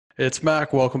It's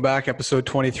Mack. Welcome back. Episode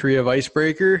 23 of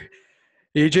Icebreaker.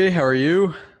 AJ, how are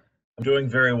you? I'm doing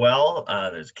very well.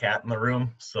 There's a cat in the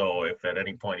room, so if at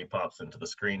any point he pops into the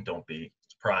screen, don't be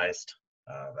surprised.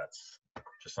 That's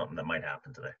just something that might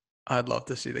happen today. I'd love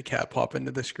to see the cat pop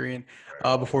into the screen. Very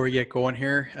well. Before we get going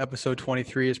here, episode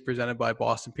 23 is presented by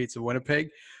Boston Pizza Winnipeg.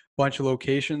 Bunch of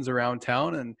locations around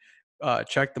town, and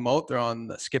check them out. They're on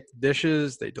the Skip the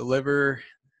Dishes. They deliver,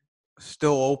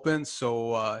 still open.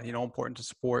 So, important to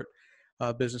support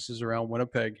businesses around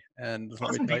Winnipeg. And let me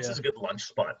Boston tell Pizza you, is a good lunch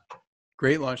spot.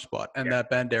 great lunch spot. And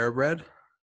that Bandera bread,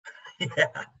 Yeah,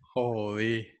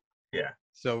 holy. yeah.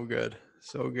 So good.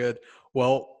 So good.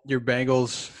 Well, your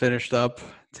Bengals finished up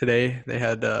today. They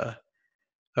had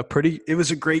it was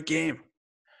a great game.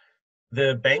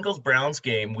 The Bengals-Browns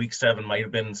game, Week 7, might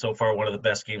have been so far one of the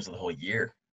best games of the whole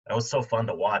year. That was so fun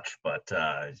to watch, but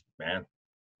man,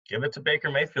 give it to Baker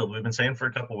Mayfield. We've been saying for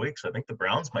a couple weeks. I think the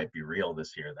Browns might be real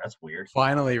this year. That's weird.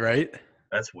 Finally, right?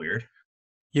 That's weird.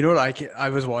 You know what? I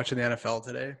was watching the NFL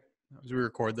today as we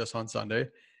record this on Sunday.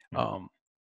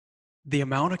 The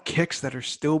amount of kicks that are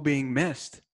still being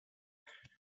missed.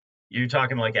 You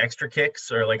talking like extra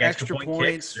kicks or like extra point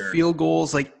points, kicks or field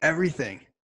goals, like everything.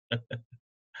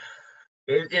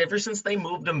 ever since they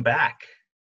moved them back,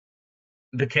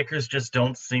 the kickers just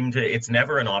don't seem to. It's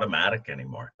never an automatic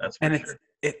anymore. That's for sure.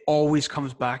 It always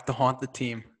comes back to haunt the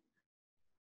team.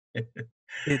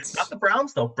 It's not the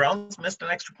Browns though. Browns missed an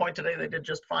extra point today. They did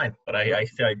just fine, but I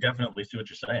definitely see what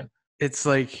you're saying. It's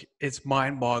like it's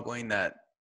mind-boggling that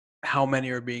how many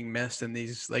are being missed, and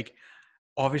these like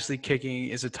obviously kicking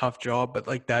is a tough job, but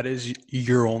like that is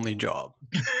your only job.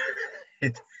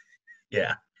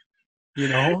 Yeah. You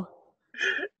know?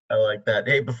 I like that.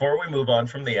 Hey, before we move on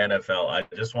from the NFL, I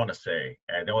just want to say,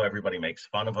 I know everybody makes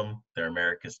fun of them. They're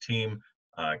America's team.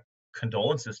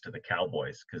 Condolences to the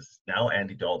Cowboys, because now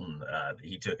Andy Dalton,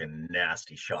 he took a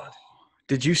nasty shot.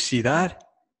 Did you see that?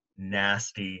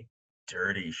 Nasty,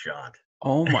 dirty shot.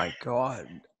 Oh my God.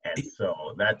 And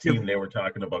so that team, they were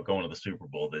talking about going to the Super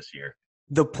Bowl this year.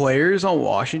 The players on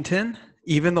Washington,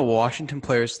 even the Washington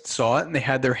players saw it and they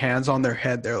had their hands on their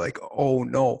head. They're like, oh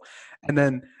no. And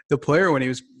then the player, when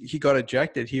he got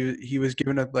ejected, he was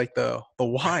given like the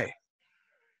why.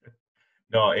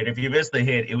 No, and if you missed the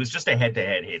hit, it was just a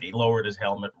head-to-head hit. He lowered his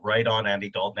helmet right on Andy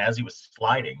Dalton as he was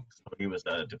sliding. So he was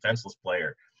a defenseless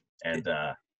player. And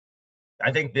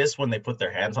I think when they put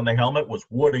their hands on the helmet, was,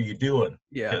 what are you doing?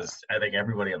 Yeah. Because I think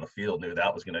everybody on the field knew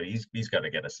that was going to – he's got to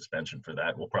get a suspension for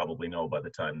that. We'll probably know by the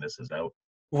time this is out.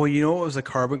 Well, you know what it was a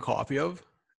carbon copy of?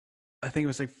 I think it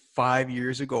was like 5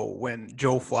 years ago when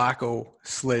Joe Flacco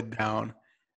slid down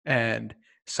and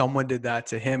someone did that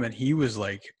to him and he was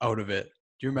like out of it.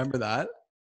 Do you remember that?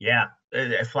 Yeah,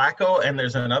 Flacco, and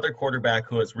there's another quarterback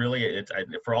who is really,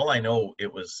 for all I know,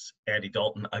 it was Andy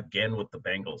Dalton again with the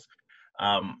Bengals.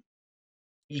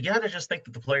 You got to just think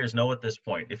that the players know at this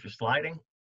point, if you're sliding,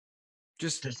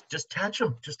 just touch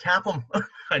them, just tap them.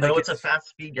 I know it's a fast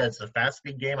speed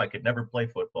game. I could never play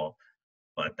football,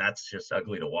 but that's just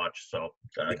ugly to watch. So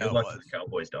good luck to the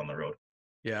Cowboys down the road.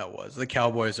 Yeah, it was. The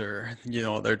Cowboys are,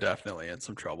 they're definitely in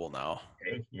some trouble now.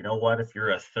 Hey, you know what? If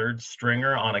you're a third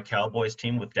stringer on a Cowboys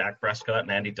team with Dak Prescott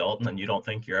and Andy Dalton, and you don't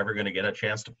think you're ever going to get a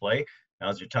chance to play,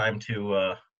 now's your time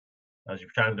to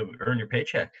earn your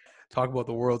paycheck. Talk about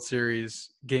the World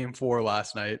Series Game 4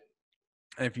 last night.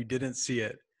 And if you didn't see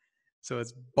it, so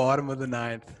it's bottom of the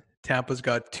ninth. Tampa's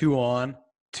got 2 on,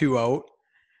 2 out.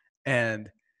 And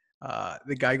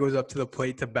the guy goes up to the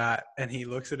plate to bat, and he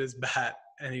looks at his bat.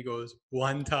 And he goes,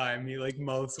 one time. He like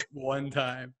mouths one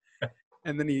time.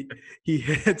 And then he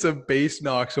hits a base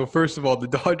knock. So first of all, the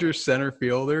Dodgers center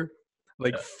fielder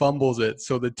fumbles it.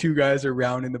 So the two guys are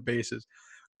rounding the bases.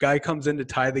 Guy comes in to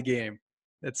tie the game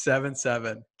at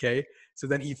 7-7. Okay. So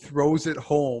then he throws it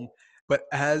home. But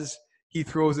as he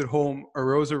throws it home,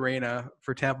 Arozarena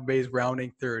for Tampa Bay is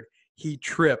rounding third. He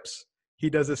trips.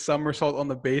 He does a somersault on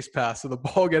the base pass. So the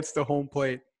ball gets to home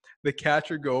plate. The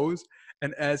catcher goes.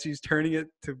 And as he's turning it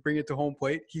to bring it to home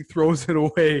plate, he throws it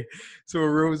away. So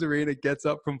Arozarena gets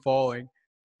up from falling,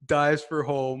 dives for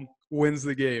home, wins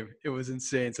the game. It was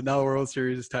insane. So now the World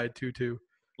Series is tied 2-2.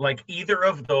 Like either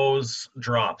of those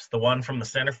drops, the one from the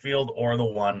center field or the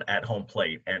one at home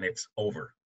plate, and it's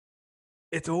over.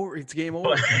 It's over. It's game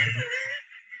over.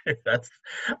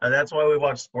 That's why we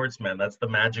watch sports, man. That's the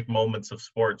magic moments of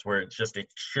sports where it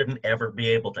shouldn't ever be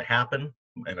able to happen.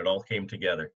 And it all came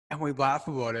together. And we laugh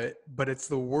about it, but it's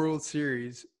the World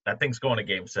Series. That thing's going to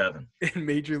Game 7. In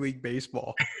Major League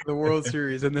Baseball. The World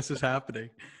Series, and this is happening.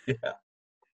 Yeah.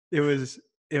 It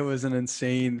was an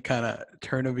insane kind of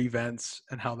turn of events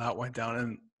and how that went down.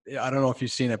 And I don't know if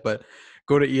you've seen it, but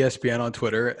go to ESPN on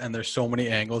Twitter, and there's so many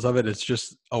angles of it. It's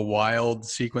just a wild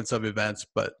sequence of events.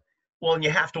 But Well, and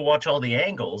you have to watch all the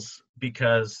angles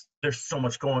because there's so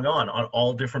much going on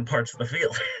all different parts of the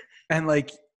field. and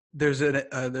like there's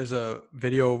a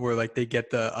video where like they get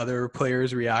the other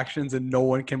players' reactions, and no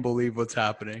one can believe what's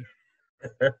happening.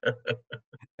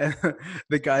 And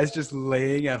the guy's just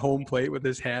laying at home plate with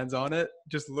his hands on it,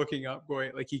 just looking up,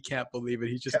 going like he can't believe it.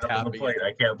 He's just tapping the plate. it.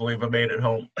 I can't believe I made it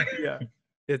home. Yeah,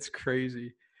 it's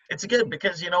crazy. It's good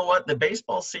because you know what? The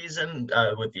baseball season,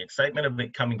 with the excitement of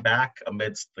it coming back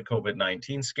amidst the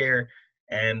COVID-19 scare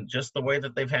and just the way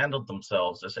that they've handled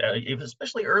themselves,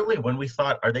 especially early when we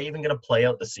thought, are they even going to play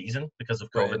out the season because of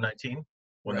COVID-19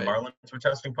 when the Marlins were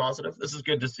testing positive? This is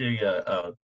good to see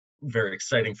a very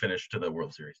exciting finish to the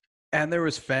World Series. And there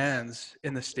was fans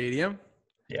in the stadium.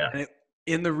 Yeah. And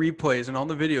in the replays and on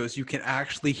the videos, you can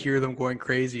actually hear them going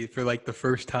crazy for like the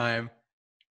first time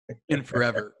in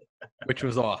forever, which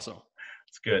was awesome.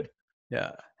 It's good.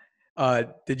 Yeah.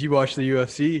 Did you watch the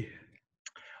UFC?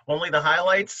 Only the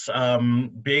highlights.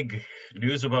 Big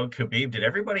news about Khabib. Did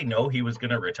everybody know he was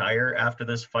going to retire after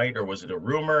this fight, or was it a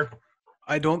rumor?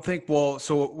 I don't think. Well,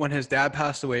 so when his dad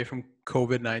passed away from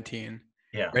COVID-19,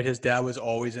 right, his dad was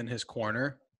always in his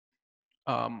corner.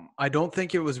 I don't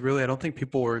think it was really. I don't think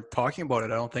people were talking about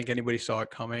it. I don't think anybody saw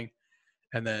it coming.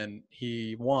 And then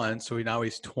he won, so now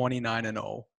he's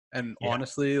 29-0. And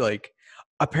honestly, like,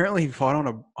 apparently he fought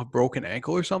on a broken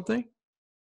ankle or something.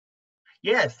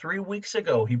 Yeah, 3 weeks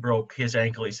ago he broke his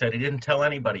ankle. He said he didn't tell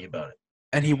anybody about it.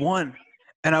 And he won.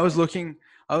 And I was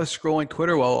scrolling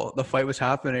Twitter while the fight was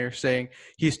happening, saying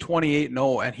he's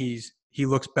 28-0 and he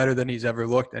looks better than he's ever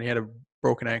looked, and he had a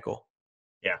broken ankle.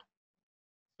 Yeah.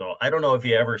 So I don't know if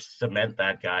you ever cement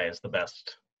that guy as the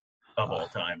best of all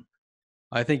time.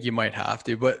 I think you might have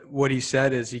to, but what he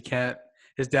said is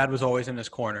his dad was always in his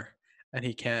corner, and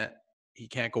he can't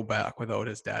go back without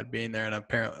his dad being there. And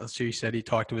apparently he said he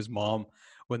talked to his mom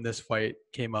when this fight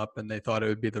came up, and they thought it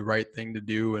would be the right thing to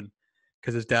do. And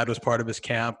because his dad was part of his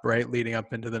camp, right, leading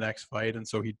up into the next fight. And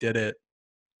so he did it.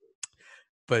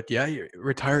 But yeah, he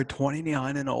retired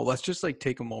 29-0. Let's just like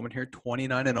take a moment here.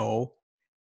 29-0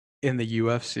 in the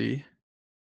UFC.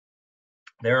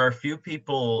 There are few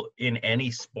people in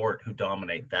any sport who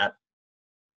dominate that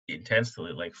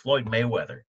intensely. Like Floyd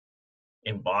Mayweather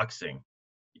in boxing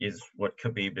is what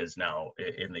Khabib is now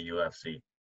in the UFC.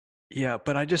 Yeah,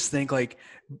 but I just think like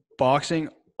boxing,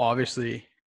 obviously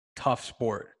tough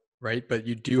sport, right? But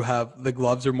you do have the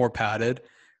gloves are more padded,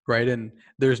 right? And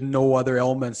there's no other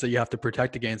elements that you have to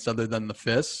protect against other than the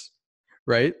fists,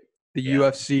 right? The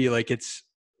UFC, like it's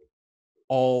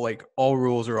all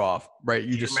rules are off, right?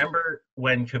 You just remember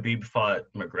when Khabib fought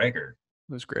McGregor?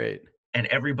 It was great. And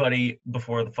everybody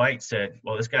before the fight said,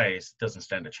 well, this guy doesn't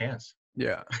stand a chance.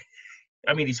 Yeah.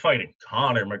 I mean, he's fighting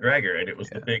Conor McGregor, and it was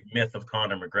the big myth of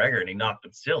Conor McGregor, and he knocked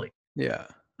him silly. Yeah.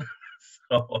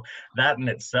 So that in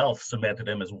itself cemented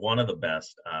him as one of the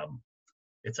best.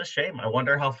 It's a shame. I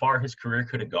wonder how far his career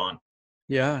could have gone.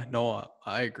 Yeah, no,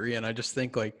 I agree. And I just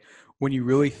think like when you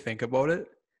really think about it,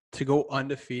 to go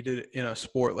undefeated in a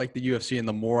sport like the UFC, and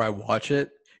the more I watch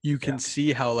it, you can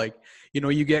see how like,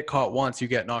 you get caught once, you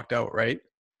get knocked out, right?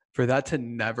 For that to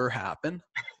never happen.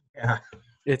 Yeah.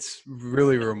 It's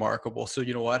really remarkable. So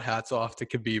you know what? Hats off to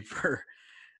Khabib for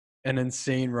an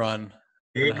insane run.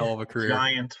 Big, a hell of a career.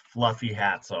 Giant, fluffy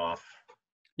hats off.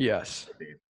 Yes.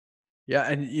 Khabib. Yeah,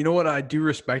 and you know what I do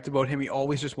respect about him? He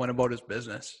always just went about his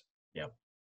business. Yep.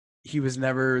 He was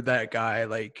never that guy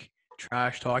like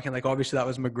trash talking. Like obviously that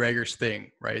was McGregor's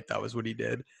thing, right? That was what he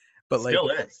did. But still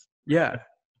is. Yeah.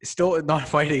 Still not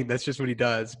fighting. That's just what he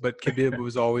does. But Khabib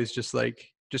was always just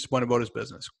went about his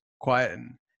business, quiet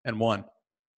and won,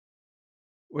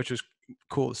 which was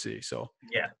cool to see. So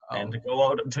yeah, and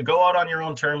to go out on your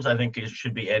own terms, I think it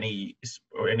should be any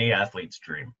athlete's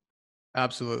dream.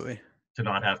 Absolutely. To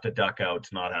not have to duck out,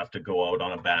 to not have to go out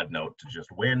on a bad note, to just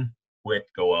win, quit,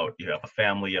 go out. You have a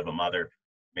family, you have a mother,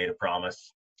 made a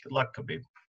promise. Good luck, Khabib.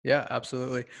 Yeah,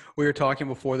 absolutely. We were talking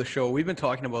before the show. We've been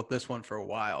talking about this one for a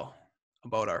while,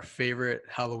 about our favorite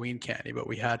Halloween candy, but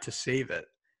we had to save it.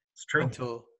 It's true.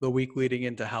 Until the week leading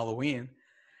into Halloween.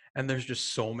 And there's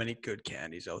just so many good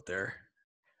candies out there.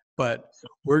 But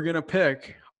we're going to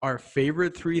pick our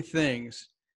favorite 3 things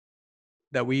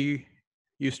that we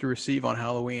used to receive on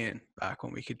Halloween back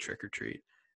when we could trick or treat.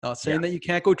 Not saying that you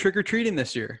can't go trick or treating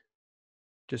this year.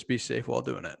 Just be safe while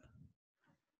doing it.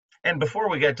 And before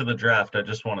we get to the draft, I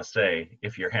just want to say,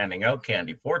 if you're handing out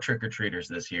candy for trick or treaters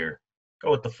this year,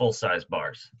 go with the full size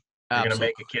bars. You're going to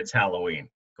make a kid's Halloween.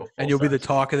 And you'll be the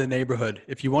talk of the neighborhood.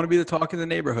 If you want to be the talk of the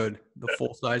neighborhood, the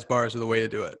full size bars are the way to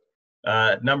do it.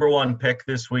 Number one pick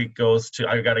this week goes to,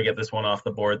 I got to get this one off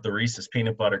the board. The Reese's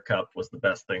Peanut Butter Cup was the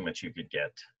best thing that you could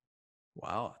get.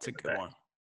 Wow, that's a good one.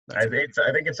 I think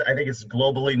it's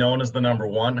globally known as the number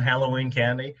one Halloween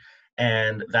candy,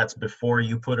 and that's before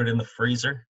you put it in the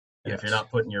freezer. And if you're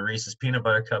not putting your Reese's Peanut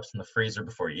Butter Cups in the freezer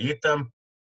before you eat them,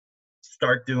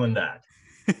 start doing that.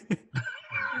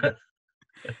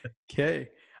 Okay,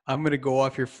 I'm gonna go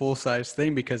off your full size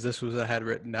thing because this was I had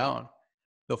written down.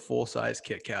 The full size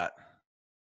Kit Kat.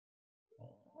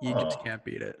 You just can't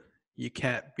beat it. You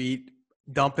can't beat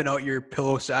dumping out your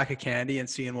pillow sack of candy and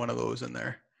seeing one of those in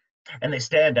there. And they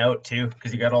stand out too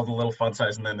because you got all the little fun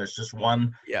size, and then there's just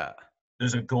one. Yeah.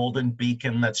 There's a golden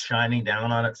beacon that's shining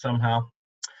down on it somehow.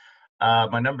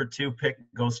 My number two pick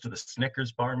goes to the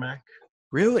Snickers bar, Mac.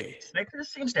 Really? Snickers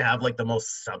seems to have like the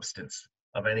most substance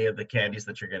of any of the candies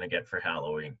that you're going to get for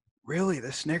Halloween. Really?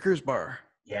 The Snickers bar?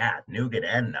 Yeah, nougat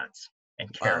and nuts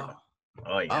and caramel. Wow.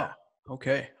 Oh, yeah. Wow.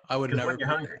 Okay. I would never. When you're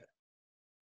hungry,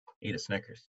 eat a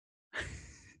Snickers.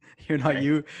 You're not right?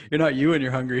 You're not you and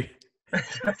you're hungry.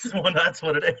 That's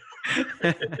what it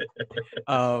is.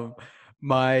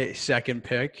 My second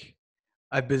pick,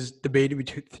 I've been debating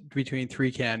between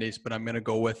three candies, but I'm going to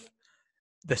go with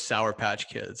the Sour Patch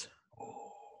Kids.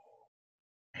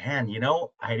 Man,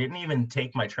 I didn't even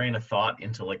take my train of thought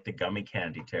into like the gummy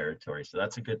candy territory. So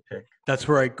that's a good pick. That's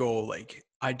where I go. Like,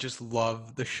 I just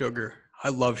love the sugar. I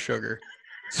love sugar.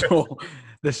 So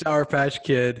the Sour Patch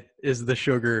Kid is the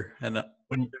sugar. And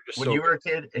when you were a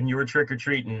kid and you were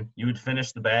trick-or-treating, you would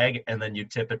finish the bag and then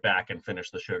you'd tip it back and finish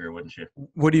the sugar, wouldn't you?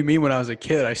 What do you mean when I was a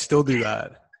kid? I still do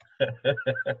that.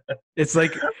 It's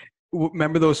like,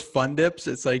 remember those fun dips?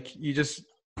 It's like you just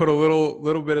put a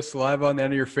little bit of saliva on the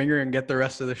end of your finger and get the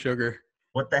rest of the sugar.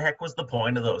 What the heck was the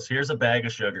point of those? Here's a bag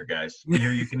of sugar, guys.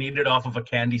 Here, you can eat it off of a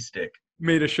candy stick.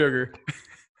 Made of sugar.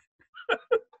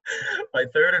 My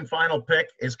third and final pick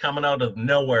is coming out of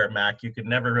nowhere, Mac. You could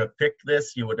never have picked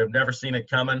this. You would have never seen it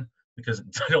coming because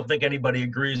I don't think anybody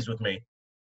agrees with me.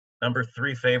 Number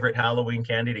 3 favorite Halloween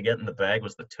candy to get in the bag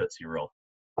was the Tootsie Roll.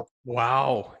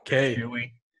 Wow. Okay.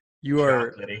 Chewy. You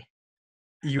are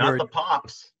not the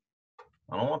Pops.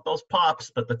 I don't want those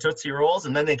Pops, but the Tootsie Rolls.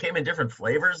 And then they came in different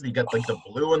flavors. You got like the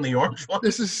blue and the orange one.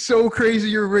 This is so crazy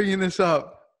you're bringing this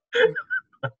up.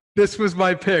 This was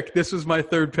my pick. This was my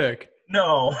third pick.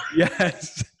 No.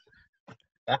 Yes.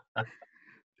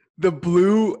 The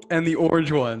blue and the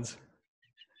orange ones.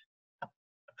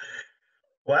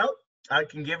 Well, I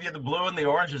can give you the blue and the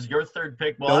orange as your third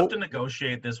pick. We'll have to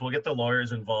negotiate this. We'll get the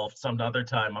lawyers involved some other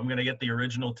time. I'm going to get the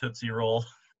original Tootsie Roll.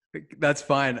 That's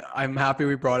fine. I'm happy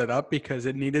we brought it up because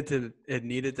it needed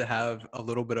to have a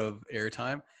little bit of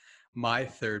airtime. My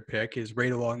third pick is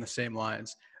right along the same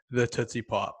lines, the Tootsie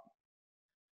Pop.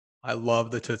 I love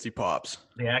the Tootsie Pops.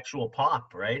 The actual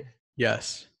pop, right?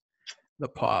 Yes. The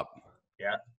pop.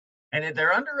 Yeah. And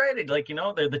they're underrated. Like,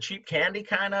 they're the cheap candy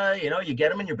kind of, you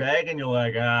get them in your bag and you're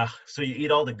like, so you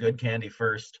eat all the good candy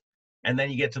first. And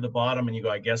then you get to the bottom and you go,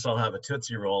 I guess I'll have a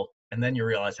Tootsie Roll. And then you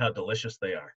realize how delicious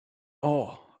they are.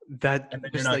 Oh, and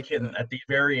then you're not kidding. At the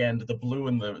very end, the blue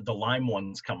and the lime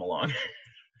ones come along.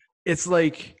 It's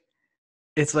like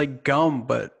gum,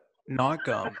 but not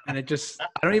gum. And I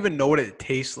don't even know what it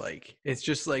tastes like. It's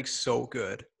just like so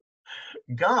good.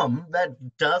 Gum that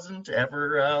doesn't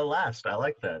ever last. I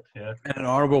like that. Yeah. And an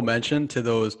honorable mention to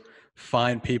those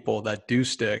fine people that do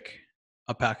stick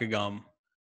a pack of gum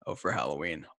out for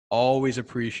Halloween. Always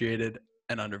appreciated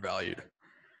and undervalued.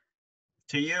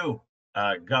 To you,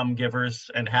 gum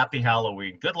givers, and happy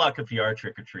Halloween. Good luck if you are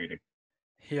trick-or-treating.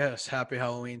 Yes, happy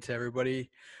Halloween to everybody.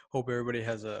 Hope everybody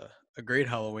has a great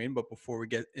Halloween. But before we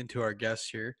get into our guests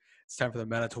here, it's time for the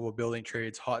Manitoba Building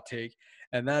Trades hot take.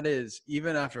 And that is,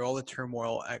 even after all the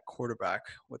turmoil at quarterback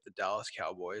with the Dallas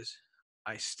Cowboys,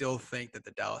 I still think that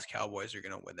the Dallas Cowboys are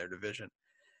going to win their division.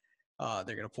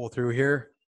 They're going to pull through here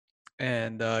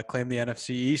and claim the NFC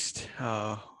East,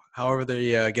 however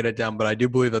they get it done. But I do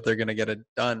believe that they're going to get it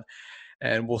done.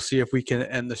 And we'll see if we can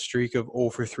end the streak of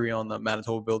 0-for-3 on the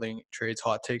Manitoba Building Trades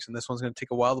hot takes. And this one's going to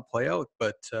take a while to play out.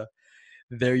 But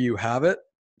there you have it.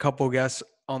 A couple guests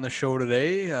on the show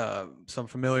today. Some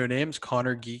familiar names,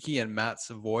 Conor Geekie and Matt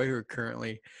Savoie, who are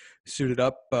currently suited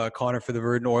up. Conor for the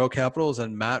Virden Oil Capitals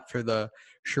and Matt for the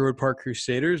Sherwood Park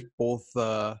Crusaders, both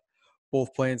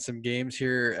playing some games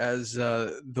here as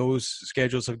those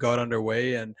schedules have got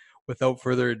underway. And without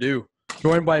further ado,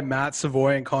 joined by Matt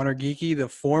Savoie and Conor Geekie, the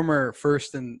former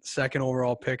first and second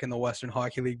overall pick in the Western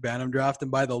Hockey League Bantam draft.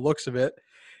 And by the looks of it,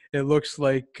 it looks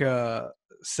like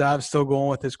Sav's still going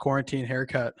with his quarantine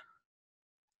haircut.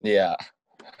 Yeah.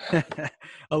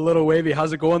 A little wavy.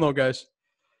 How's it going though, guys?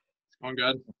 It's going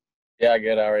good. Yeah,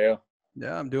 good. How are you?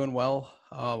 Yeah, I'm doing well.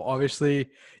 Obviously,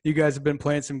 you guys have been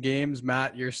playing some games.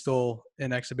 Matt, you're still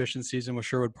in exhibition season with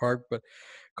Sherwood Park, but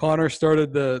Connor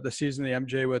started the season in the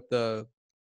MJ with the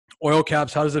Oil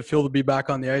Caps. How does it feel to be back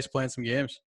on the ice playing some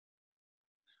games?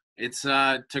 It's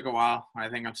took a while. I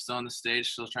think I'm still on the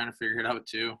stage, still trying to figure it out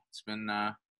too. It's been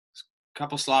a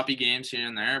couple sloppy games here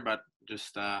and there, but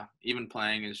just even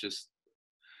playing is just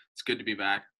it's good to be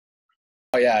back.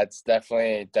 Oh yeah, it's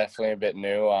definitely a bit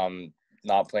new.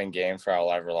 Not playing game for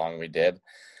however long we did.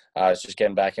 It's just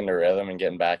getting back into rhythm and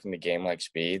getting back into game like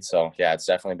speed. So yeah, it's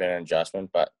definitely been an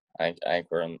adjustment, but I think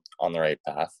we're on the right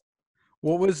path.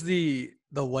 What was the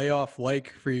layoff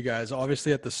like for you guys?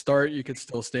 Obviously, at the start, you could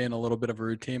still stay in a little bit of a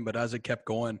routine, but as it kept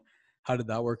going, how did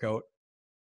that work out?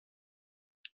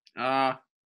 I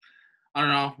don't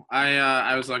know.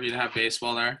 I was lucky to have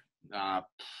baseball there.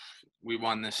 We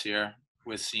won this year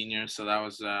with seniors, so that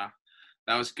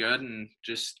was good, and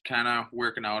just kind of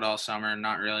working out all summer and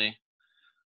not really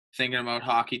thinking about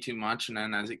hockey too much. And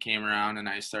then as it came around and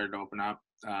ice started to open up,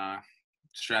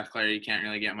 Strathclyde, you can't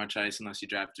really get much ice unless you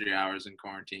drive 3 hours in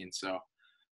quarantine. So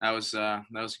that was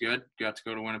good. Got to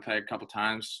go to Winnipeg a couple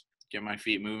times, get my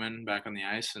feet moving back on the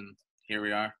ice, and here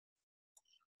we are.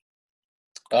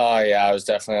 Oh yeah, it was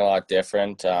definitely a lot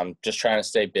different. Just trying to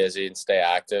stay busy and stay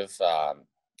active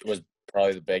was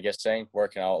probably the biggest thing.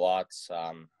 Working out lots,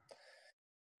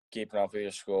 keeping up with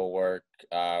your schoolwork.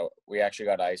 We actually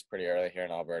got ice pretty early here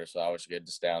in Alberta, so that was good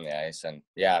to stay on the ice. And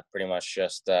yeah, pretty much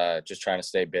just trying to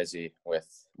stay busy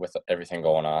with everything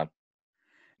going on.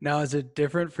 Now, is it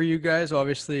different for you guys?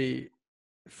 Obviously,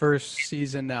 first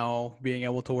season now, being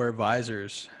able to wear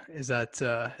visors. Is that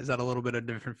a little bit of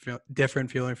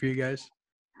different feeling for you guys?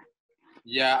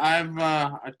 Yeah,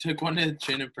 I took one to the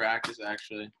chin in practice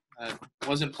actually. It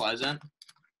wasn't pleasant,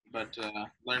 but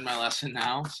learned my lesson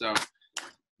now. So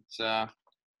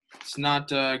it's not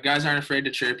guys aren't afraid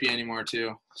to chirp you anymore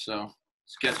too. So it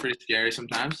gets pretty scary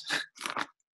sometimes.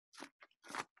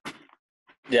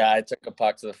 Yeah, I took a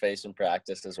puck to the face in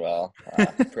practice as well.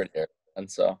 Pretty early, and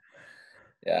so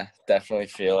yeah, definitely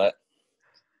feel it.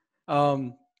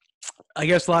 I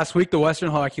guess last week the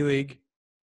Western Hockey League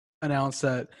announced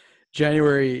that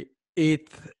January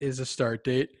 8th is a start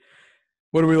date.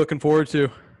 What are we looking forward to?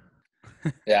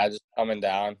 Yeah, just coming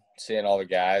down, seeing all the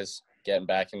guys, getting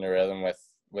back into rhythm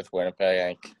with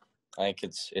Winnipeg. I think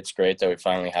it's great that we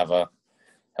finally have a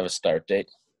start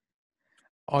date.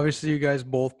 Obviously, you guys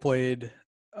both played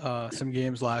some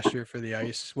games last year for the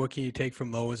Ice. What can you take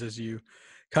from those as you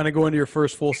kind of go into your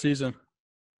first full season?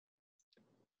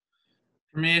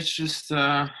 For me, it's just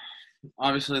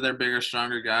obviously they're bigger,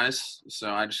 stronger guys,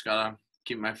 so I just gotta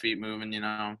keep my feet moving.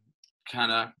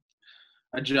 Kind of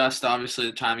adjust. Obviously,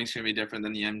 the timing's gonna be different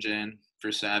than the MJ and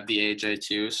for Sav the AJ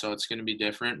too, so it's gonna be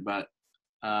different. But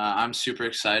I'm super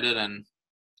excited and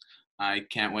I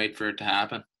can't wait for it to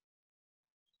happen.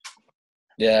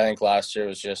 Yeah, I think last year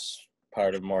was just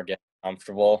part of more getting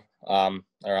comfortable around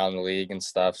the league and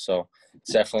stuff. So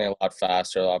it's definitely a lot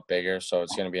faster, a lot bigger. So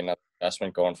it's going to be another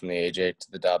investment going from the AJ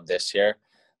to the Dub this year.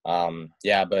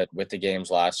 Yeah, but with the games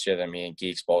last year that me and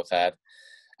Geeks both had,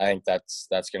 I think that's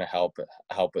going to help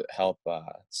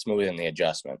smoothen the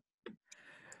adjustment.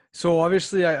 So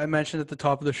obviously, I mentioned at the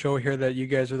top of the show here that you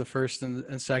guys are the first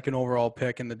and second overall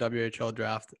pick in the WHL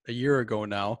draft a year ago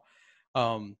now.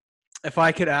 If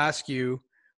I could ask you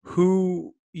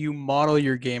who you model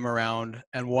your game around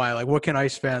and why, like what can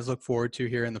Ice fans look forward to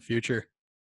here in the future?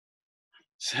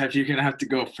 Sav, you're gonna have to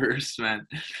go first, man.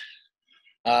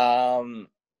 I'm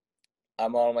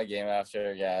on my game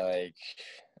after a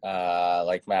guy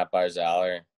like Matt Barzal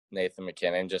or Nathan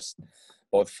McKinnon, just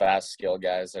both fast, skilled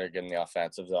guys that are good in the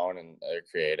offensive zone and they're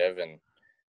creative. And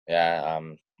yeah,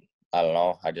 I don't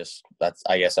know. I guess that's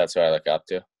what I look up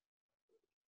to.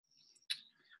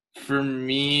 For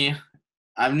me,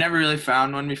 I've never really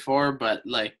found one before, but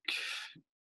like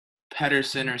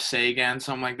Pedersen or Sagan,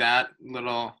 something like that.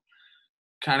 Little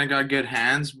kind of got good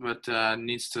hands, but I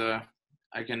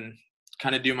can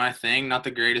kind of do my thing. Not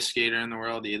the greatest skater in the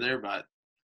world either, but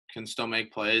can still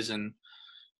make plays and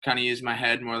kind of use my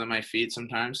head more than my feet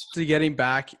sometimes. So getting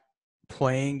back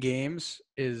playing games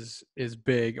is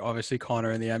big. Obviously,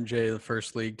 Connor in the MJ, the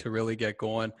first league to really get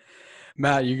going.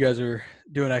 Matt, you guys are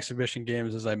doing exhibition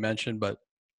games as I mentioned, but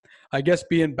I guess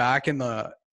being back in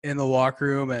the locker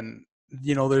room and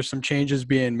there's some changes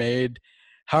being made.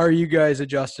 How are you guys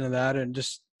adjusting to that and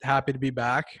just happy to be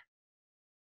back?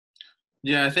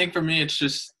 Yeah, I think for me it's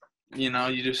just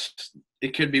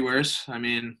it could be worse. I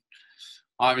mean,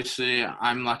 obviously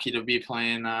I'm lucky to be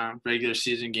playing regular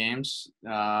season games.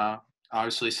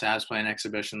 Obviously Sav's playing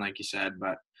exhibition like you said,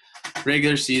 but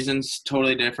regular season's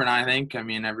totally different, I think. I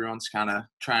mean, everyone's kind of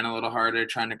trying a little harder,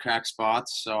 trying to crack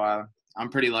spots. So I'm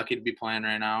pretty lucky to be playing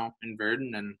right now in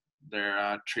Virden, and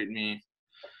they're treating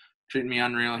me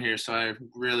unreal here. So I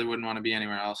really wouldn't want to be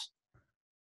anywhere else.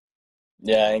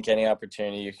 Yeah, I think any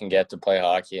opportunity you can get to play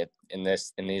hockey in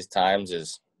these times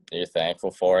you're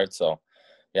thankful for it. So,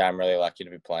 yeah, I'm really lucky to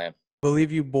be playing. I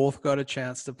believe you both got a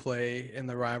chance to play in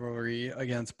the rivalry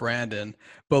against Brandon.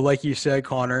 But like you said,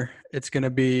 Connor, it's going to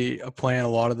be playing a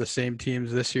lot of the same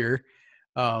teams this year.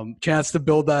 Chance to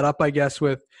build that up, I guess,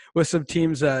 with some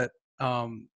teams that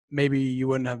maybe you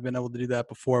wouldn't have been able to do that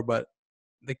before. But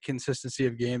the consistency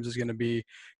of games is going to be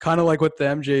kind of like what the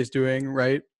MJ is doing,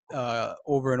 right?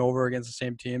 Over and over against the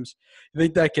same teams. You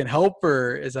think that can help,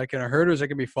 or is that going to hurt, or is that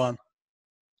going to be fun?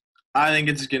 I think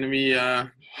it's going to be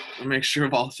a mixture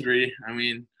of all three. I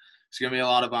mean, it's going to be a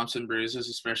lot of bumps and bruises,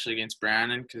 especially against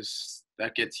Brandon, because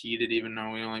that gets heated even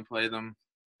though we only play them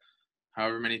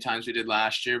however many times we did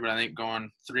last year. But I think going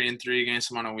 3-3 against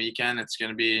them on a weekend, it's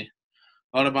going to be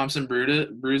a lot of bumps and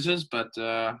bruises. But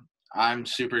I'm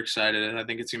super excited. I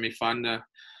think it's going to be fun to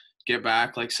get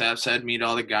back, like Sav said, meet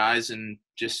all the guys and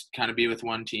just kind of be with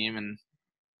one team and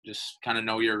just kind of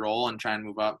know your role and try and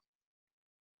move up.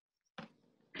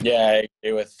 Yeah, I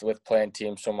agree with playing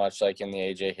teams so much. Like in the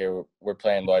AJ here, we're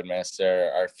playing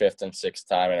Lloydminster our 5th and 6th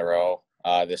time in a row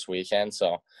this weekend.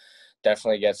 So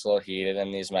definitely gets a little heated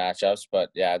in these matchups. But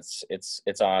yeah,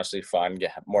 it's honestly fun.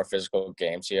 Get more physical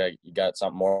games here. You got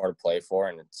something more to play for,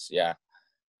 and it's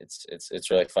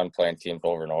really fun playing teams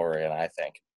over and over again, I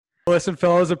think. Listen,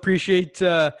 fellas, appreciate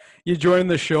you joining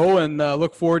the show, and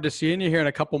look forward to seeing you here in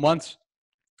a couple months.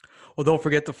 Well, don't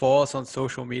forget to follow us on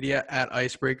social media at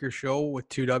Icebreaker Show with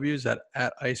 2 W's, at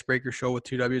Icebreaker Show with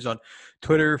 2 W's on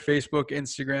Twitter, Facebook,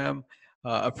 Instagram.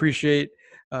 Appreciate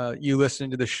you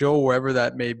listening to the show wherever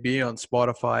that may be, on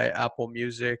Spotify, Apple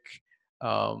Music,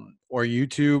 or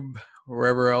YouTube, or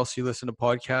wherever else you listen to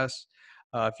podcasts.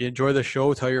 If you enjoy the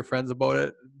show, tell your friends about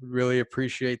it. Really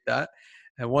appreciate that.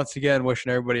 And once again, wishing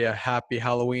everybody a happy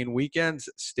Halloween weekend.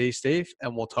 Stay safe,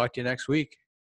 and we'll talk to you next week.